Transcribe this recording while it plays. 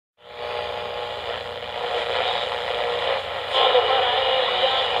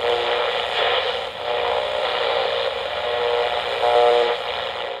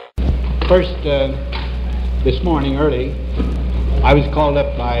First, this morning early, I was called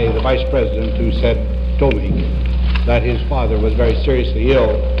up by the Vice President who told me that his father was very seriously ill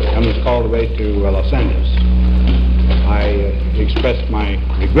and was called away to Los Angeles. I expressed my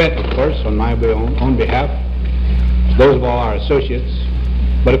regret, of course, on my own behalf, those of all our associates,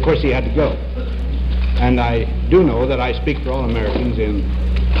 but of course he had to go. And I do know that I speak for all Americans in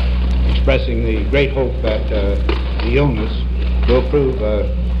expressing the great hope that the illness will prove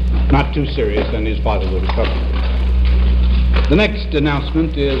not too serious and his father will recover. The next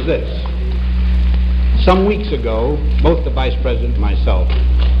announcement is this. Some weeks ago, both the Vice President and myself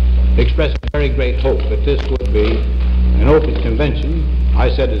expressed a very great hope that this would be an open convention.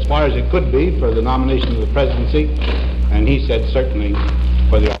 I said as far as it could be for the nomination of the presidency, and he said certainly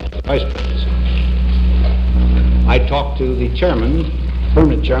for the office of Vice Presidency. I talked to the chairman,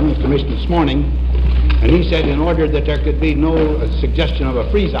 permanent chairman of the commission this morning, and he said in order that there could be no suggestion of a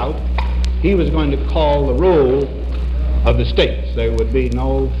freeze-out, he was going to call the roll of the states. There would be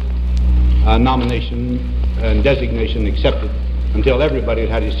no nomination and designation accepted until everybody had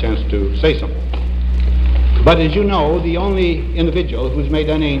had his chance to say something. But as you know, the only individual who's made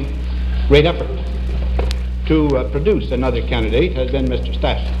any great effort to produce another candidate has been Mr.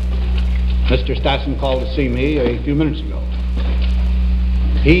 Stassen. Mr. Stassen called to see me a few minutes ago.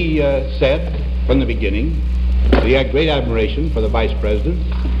 He said from the beginning that he had great admiration for the Vice President,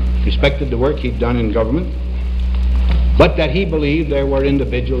 respected the work he'd done in government, but that he believed there were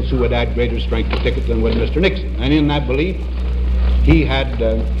individuals who would add greater strength to the ticket than would Mr. Nixon. And in that belief, he had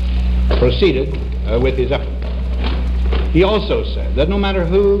proceeded with his effort. He also said that no matter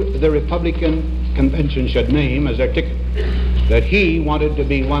who the Republican convention should name as their ticket, that he wanted to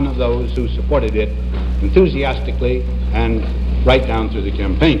be one of those who supported it enthusiastically and right down through the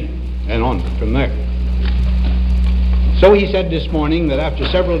campaign and on from there. So he said this morning that after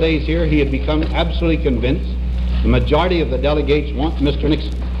several days here, he had become absolutely convinced the majority of the delegates want Mr.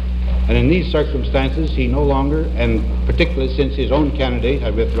 Nixon. And in these circumstances, he no longer, and particularly since his own candidate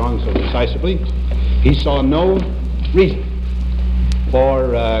had withdrawn so decisively, he saw no reason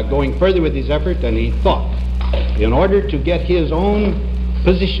for going further with his effort, and he thought, in order to get his own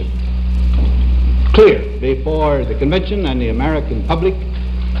position clear before the convention and the American public,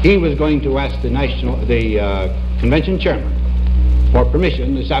 he was going to ask the convention chairman for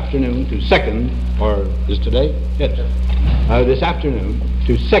permission this afternoon to second, or is today? Yes. This afternoon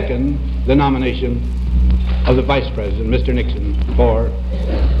to second the nomination of the Vice President, Mr. Nixon, for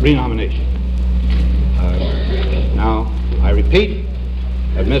renomination. Now, I repeat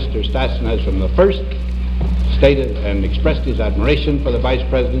that Mr. Stassen has from the first stated and expressed his admiration for the Vice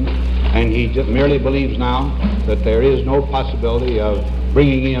President, and he just merely believes now that there is no possibility of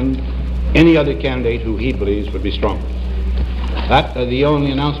bringing in any other candidate who he believes would be stronger. That are the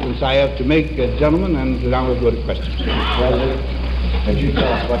only announcements I have to make, gentlemen, and now we'll go to questions. President, could you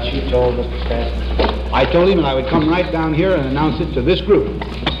tell us what you told Mr. Stassen? I told him that I would come right down here and announce it to this group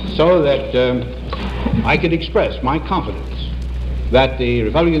so that I could express my confidence that the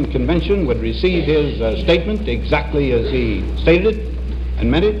Republican convention would receive his statement exactly as he stated it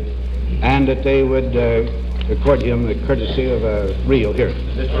and meant it, and that they would accord him the courtesy of a real hearing.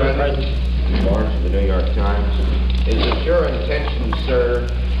 Mr. President, Lawrence of the New York Times, is it your intention, sir,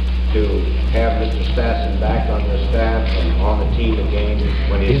 to have Mr. Stassen back on your staff and on the team again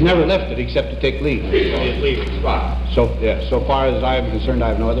when he's never left it except to take leave? He's leaving. Right. So far as I'm concerned, I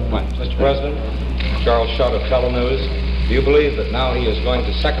have no other plans. Mr. President, Charles Shutt of Telenews. Do you believe that now he is going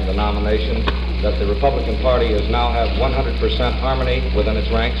to second the nomination, that the Republican Party has now have 100% harmony within its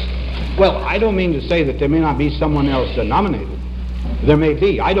ranks? Well, I don't mean to say that there may not be someone else nominated. There may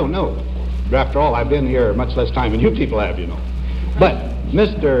be. I don't know. After all, I've been here much less time than you people have, you know. But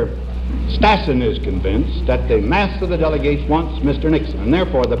Mr. Stassen is convinced that the mass of the delegates wants Mr. Nixon, and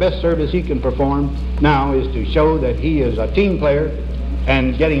therefore the best service he can perform now is to show that he is a team player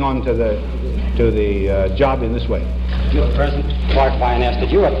and getting on to the job in this way. Mr. President, Clark Lioness,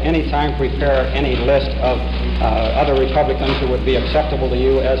 did you at any time prepare any list of other Republicans who would be acceptable to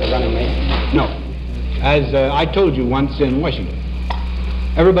you as a running mate? No. As I told you once in Washington,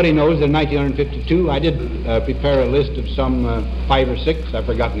 everybody knows that in 1952 I did prepare a list of some 5 or 6, I've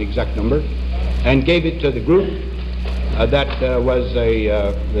forgotten the exact number, and gave it to the group that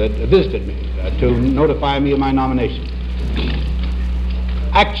visited me to notify me of my nomination.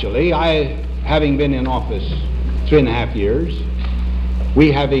 Actually, having been in office 3.5 years,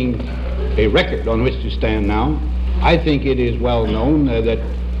 we having a record on which to stand now, I think it is well known that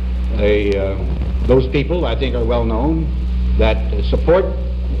those people, I think, are well known that support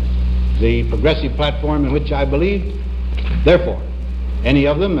the progressive platform in which I believe. Therefore, any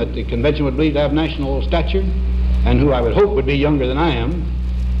of them that the convention would believe to have national stature, and who I would hope would be younger than I am,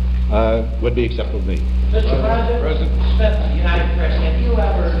 would be acceptable to me. Mr. President, Smith of the United Press, have you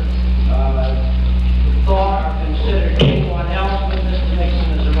ever thought or considered anyone else with Mr.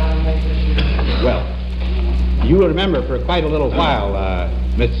 Nixon as a running mate this year? Well, you will remember for quite a little while,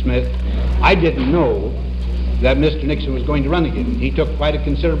 Mr. Smith, I didn't know that Mr. Nixon was going to run again. He took quite a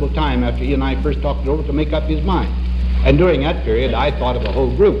considerable time after he and I first talked it over to make up his mind. And during that period, I thought of a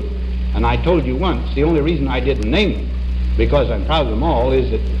whole group. And I told you once, the only reason I didn't name them, because I'm proud of them all, is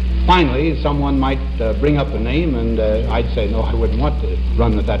that finally someone might bring up a name, and I'd say, no, I wouldn't want to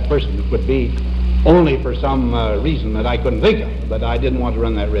run with that person. It would be only for some reason that I couldn't think of, but I didn't want to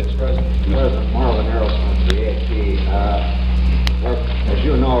run that risk. President Marvin Aerosmith, the AFP, as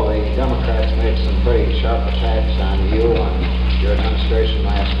you know, the Democrats made some pretty sharp attacks on you and your administration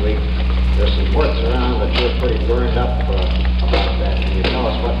last week. There's some reports around that you're pretty burned up about that. Can you tell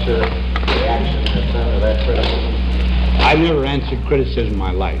us what your reaction has been to that criticism? I've never answered criticism in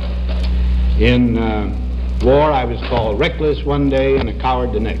my life. In war, I was called reckless one day and a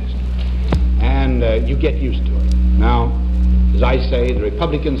coward the next. And you get used to it. Now, as I say, the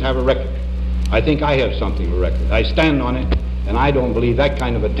Republicans have a record. I think I have something of a record. I stand on it, and I don't believe that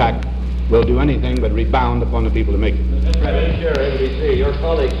kind of attack will do anything but rebound upon the people who make it. Mr. Chair, NBC, your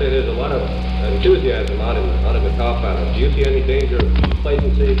colleagues say there's a lot of enthusiasm out in the Cow Palace. Do you see any danger of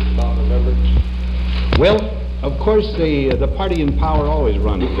complacency about the members? Well, of course, the party in power always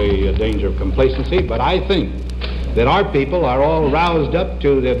runs the danger of complacency, but I think that our people are all roused up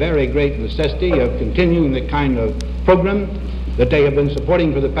to the very great necessity of continuing the kind of program that they have been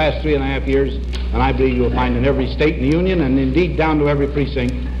supporting for the past 3.5 years, and I believe you'll find in every state in the Union, and indeed down to every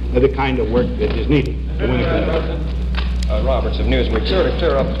precinct, the kind of work that is needed to win a convention. Roberts of Newsweek. Sir, to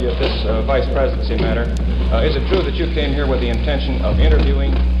clear up this vice presidency matter, is it true that you came here with the intention of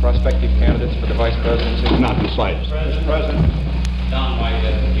interviewing prospective candidates for the vice presidency? Not in the slightest. President, Don White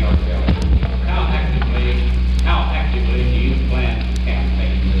of New York Gallery. How actively do you plan to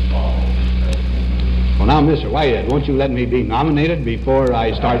campaign this fall, Mr. President? Well, now, Mr. Whitehead, won't you let me be nominated before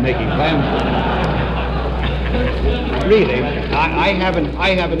I start making plans? Really, I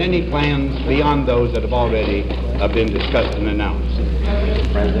haven't any plans beyond those that have already been discussed and announced.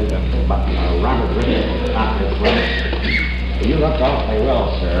 Mr. President, Robert Reagan, you look awfully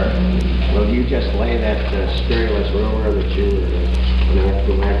well, sir. Will you just lay that scurrilous rumor that you were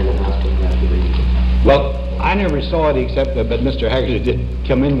going to the hospital after the... Well, I never saw it except that Mr. Haggerty did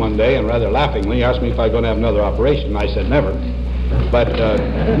come in one day and rather laughingly asked me if I was going to have another operation. I said never. But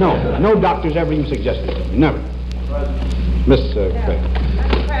no doctors ever even suggested it. Never. Miss Craig.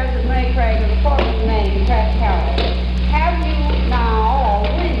 Mr. President May Craig, a reporter's name, Pratt Carroll. Have you now, or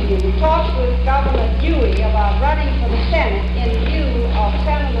will you, talk with Governor Dewey about running for the Senate in view of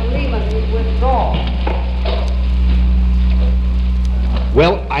Senator Lehman's withdrawal?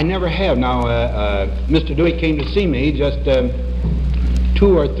 Well, I never have. Now, Mr. Dewey came to see me just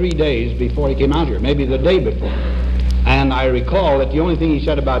 2 or 3 days before he came out here, maybe the day before. And I recall that the only thing he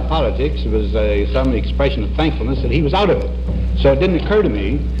said about politics was some expression of thankfulness that he was out of it. So it didn't occur to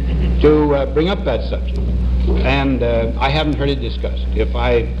me to bring up that subject. And I haven't heard it discussed. If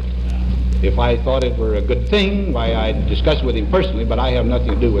I thought it were a good thing, why, I'd discuss it with him personally, but I have nothing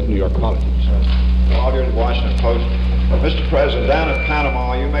to do with New York politics. Well, here in the Washington Post. Mr. President, down at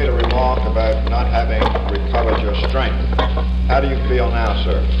Panama, you made a remark about not having recovered your strength. How do you feel now,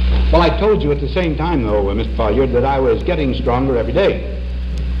 sir? Well, I told you at the same time, though, Mr. Folliard, that I was getting stronger every day.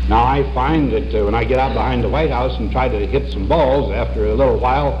 Now, I find that when I get out behind the White House and try to hit some balls, after a little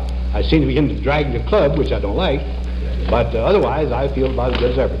while, I seem to begin to drag the club, which I don't like. But otherwise, I feel about as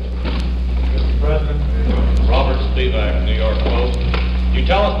good as ever. Mr. President, Robert Spivak, New York Post. You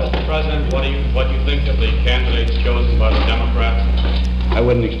tell us, Mr. President, what you think of the candidates chosen by the Democrats? I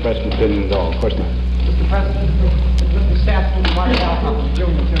wouldn't express an opinion at all, of course not. Mr. President, Mr. Statsman,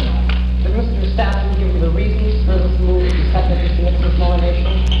 did Mr. Statsman give you the reasons for this move to accept Mr. Nixon's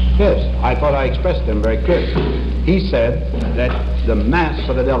nomination? Yes, I thought I expressed them very clearly. He said that the mass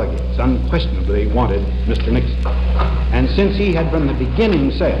of the delegates unquestionably wanted Mr. Nixon. And since he had from the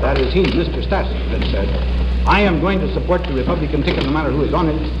beginning said, that is he, Mr. Statsman, had said, I am going to support the Republican ticket no matter who is on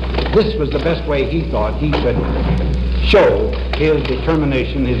it, this was the best way he thought he could show his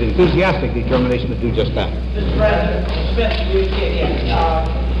determination, his enthusiastic determination to do just that. Mr. President, Smith,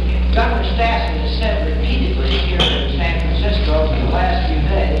 Governor Statsman has said repeatedly here in San Francisco in the last few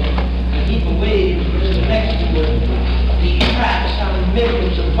days that he believes Mr. Nixon would detract some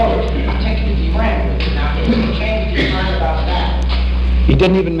millions of votes, particularly the Rambler. Now, has he changed his mind about that? He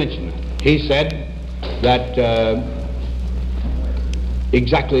didn't even mention that. He said that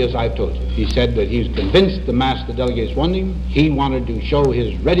exactly as I've told you. He said that he's convinced the mass of the delegates wanted him. He wanted to show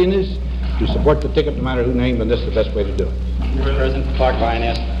his readiness to support the ticket no matter who named, and this is the best way to do it. President Clark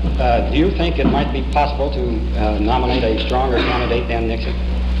Vianess, do you think it might be possible to nominate a stronger candidate than Nixon?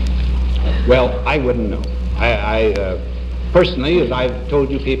 Well, I wouldn't know. I personally, as I've told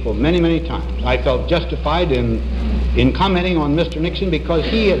you people many, many times, I felt justified in commenting on Mr. Nixon because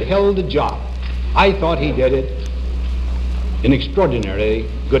he had held the job. I thought he did it in extraordinarily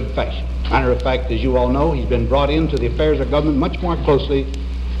good fashion. Matter of fact, as you all know, he's been brought into the affairs of government much more closely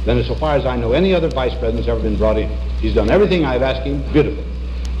than, as far as I know, any other vice president's ever been brought in. He's done everything I've asked him beautifully.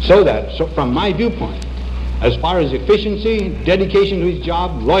 So from my viewpoint, as far as efficiency, dedication to his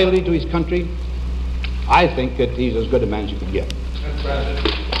job, loyalty to his country, I think that he's as good a man as you could get. Mr.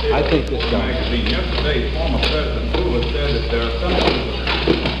 President, I think this guy. Magazine yesterday, former President Lewis said that there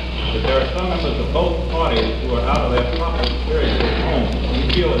are some members of both parties who are out of their proper spiritual home. Do you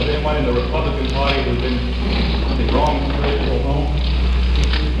feel as anyone in the Republican Party who's in the wrong spiritual home?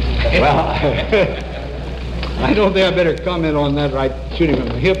 Well, I don't think I better comment on that right shooting from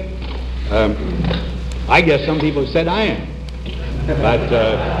the hip. I guess some people said I am. But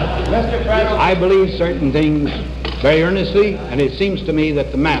I believe certain things very earnestly, and it seems to me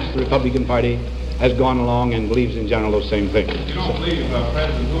that the mass of the Republican Party has gone along and believes in general those same things. You don't believe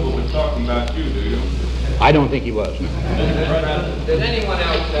President Hoover was talking about you, do you? I don't think he was. No. Did anyone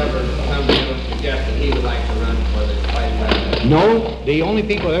else ever come to you and suggest that he would like to run for the vice president? No, the only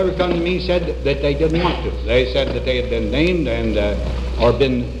people that ever come to me said that they didn't want to. They said that they had been named and or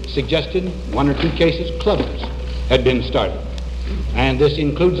been suggested. One or two cases, clubs had been started. And this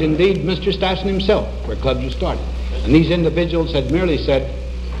includes indeed Mr. Stassen himself, where clubs were started. And these individuals had merely said,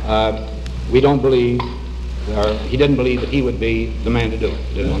 we don't believe, or he didn't believe that he would be the man to do it.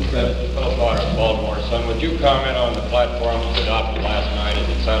 Mr. President, Philip Barr of Baltimore Sun, would you comment on the platform adopted last night? Is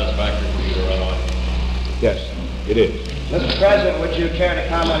it satisfactory for you to run on? Yes, it is. Mr. President, would you care to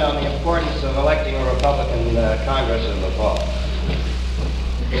comment on the importance of electing a Republican Congress in the fall?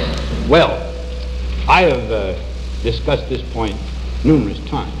 Well, I have discussed this point numerous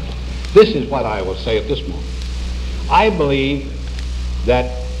times. This is what I will say at this moment. I believe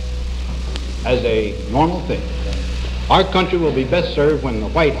that as a normal thing, our country will be best served when the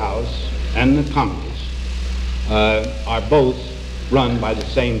White House and the Congress are both run by the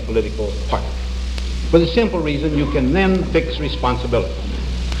same political party. For the simple reason you can then fix responsibility.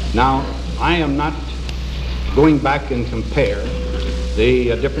 Now, I am not going back and compare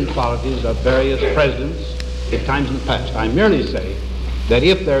the different qualities of various presidents at times in the past. I merely say that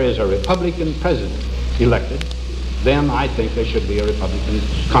if there is a Republican president elected, then I think there should be a Republican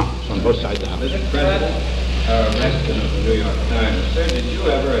Congress on both sides of the House. Mr. President, Reston of the New York Times, sir, did you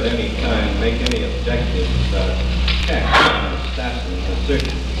ever at any time make any objective check on Stassen's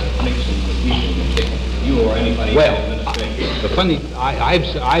assertion that Nixon was using the ticket? You or anybody in the administration? The funny,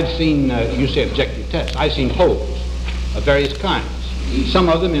 I've seen, you say objective tests, I've seen polls of various kinds. Some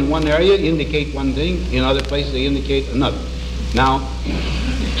of them in one area indicate one thing, in other places they indicate another. Now,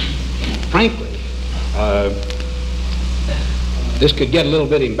 frankly, this could get a little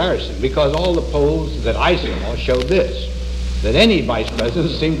bit embarrassing because all the polls that I saw showed this, that any vice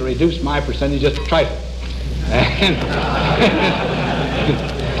president seemed to reduce my percentage just a trifle. And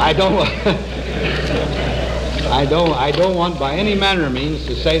I don't want by any manner of means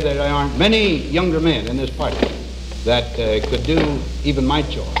to say that there aren't many younger men in this party that could do even my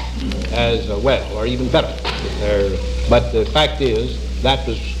job as well or even better. But the fact is that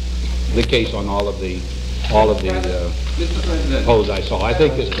was the case on all of the polls I saw. I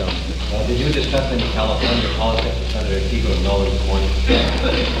think it's done. Did you discuss any California politics with Senator Teagle and Nolan this morning?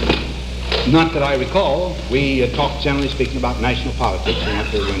 Not that I recall. We talked, generally speaking, about national politics and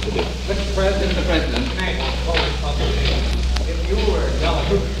what they were going to do. Mr. President, if you were a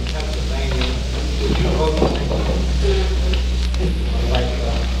delegate from Pennsylvania, would you vote for Nixon?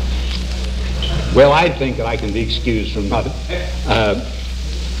 Well, I think that I can be excused from not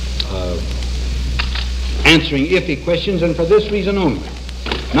answering iffy questions, and for this reason only.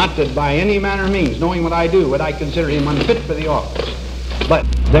 Not that by any manner of means, knowing what I do, would I consider him unfit for the office. But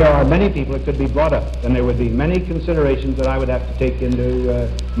there are many people that could be brought up, and there would be many considerations that I would have to take into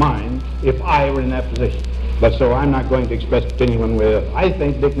mind if I were in that position. But so I'm not going to express to anyone where I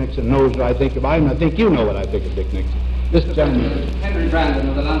think Dick Nixon knows what I think of him, and I think you know what I think of Dick Nixon. This gentleman. Henry Brandon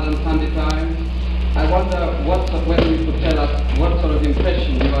of the London Sunday Times. I wonder whether you could tell us what sort of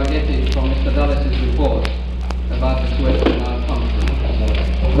impression you are getting from Mr. Dulles' report about the Suez Canal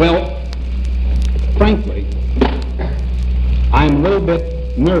Conference. Well, frankly, I'm a little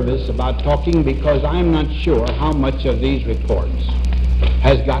bit nervous about talking because I'm not sure how much of these reports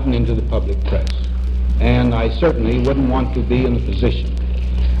has gotten into the public press. And I certainly wouldn't want to be in the position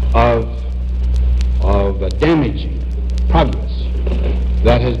of damaging progress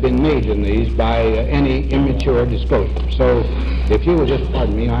that has been made in these by any immature disclosure. So if you will just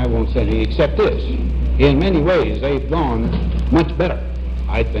pardon me, I won't say anything except this. In many ways, they've gone much better,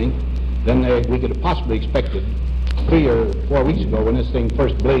 I think, than we could have possibly expected 3 or 4 weeks ago when this thing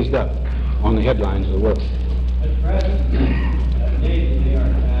first blazed up on the headlines of the world. Mr. President, Dave in New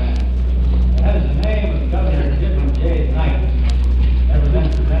York Times. Has the name of Governor Gibbon J. Knight ever been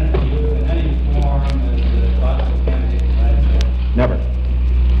presented to you in any form as a possible candidate for that? Never.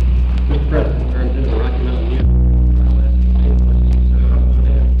 Mr. President, turns into the Rocky Mountain News.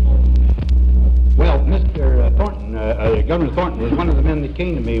 Well, Mr. Thornton, Governor Thornton was one of the men that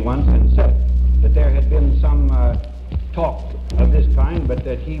came to me once and said that there had been some talk of this kind, but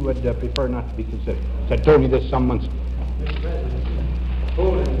that he would prefer not to be considered. Had told me this some months ago. Mr. President,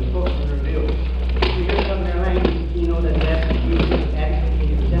 Poland was supposed to reveal. Did you hear Governor Lang's keynote address that you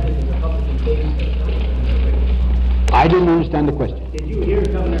adequately presented the Republican case? I didn't understand the question. Did you hear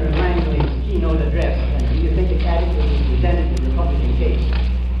Governor Lang's keynote address, and do you think it adequately presented the Republican case?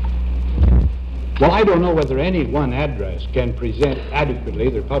 Well, I don't know whether any one address can present adequately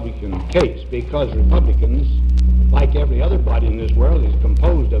the Republican case, because Republicans, like every other body in this world, is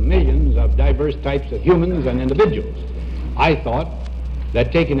composed of millions of diverse types of humans and individuals. I thought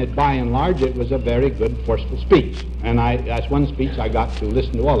that, taking it by and large, it was a very good, forceful speech. And that's one speech I got to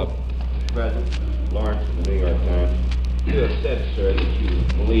listen to all of them. Mr. President, Lawrence of the New York Times. You have said, sir, that you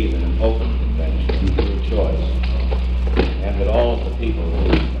believe in an open convention through choice, and that all of the people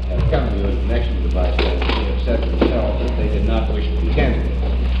who have come to you in connection with the Vice Presidency have said themselves that they did not wish to be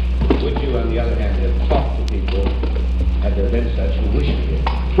candidates. Would you, on the other hand, have talked to people, had there been such, who wished to be?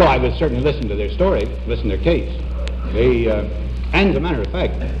 Well, I would certainly listen to their story, listen to their case. And as a matter of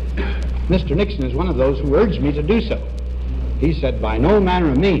fact, Mr. Nixon is one of those who urged me to do so. He said by no manner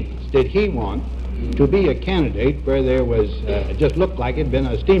of means did he want to be a candidate where there was, it just looked like it had been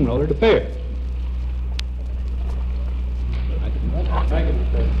a steamroller to fair. Thank you,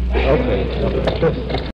 Mr. President. Okay.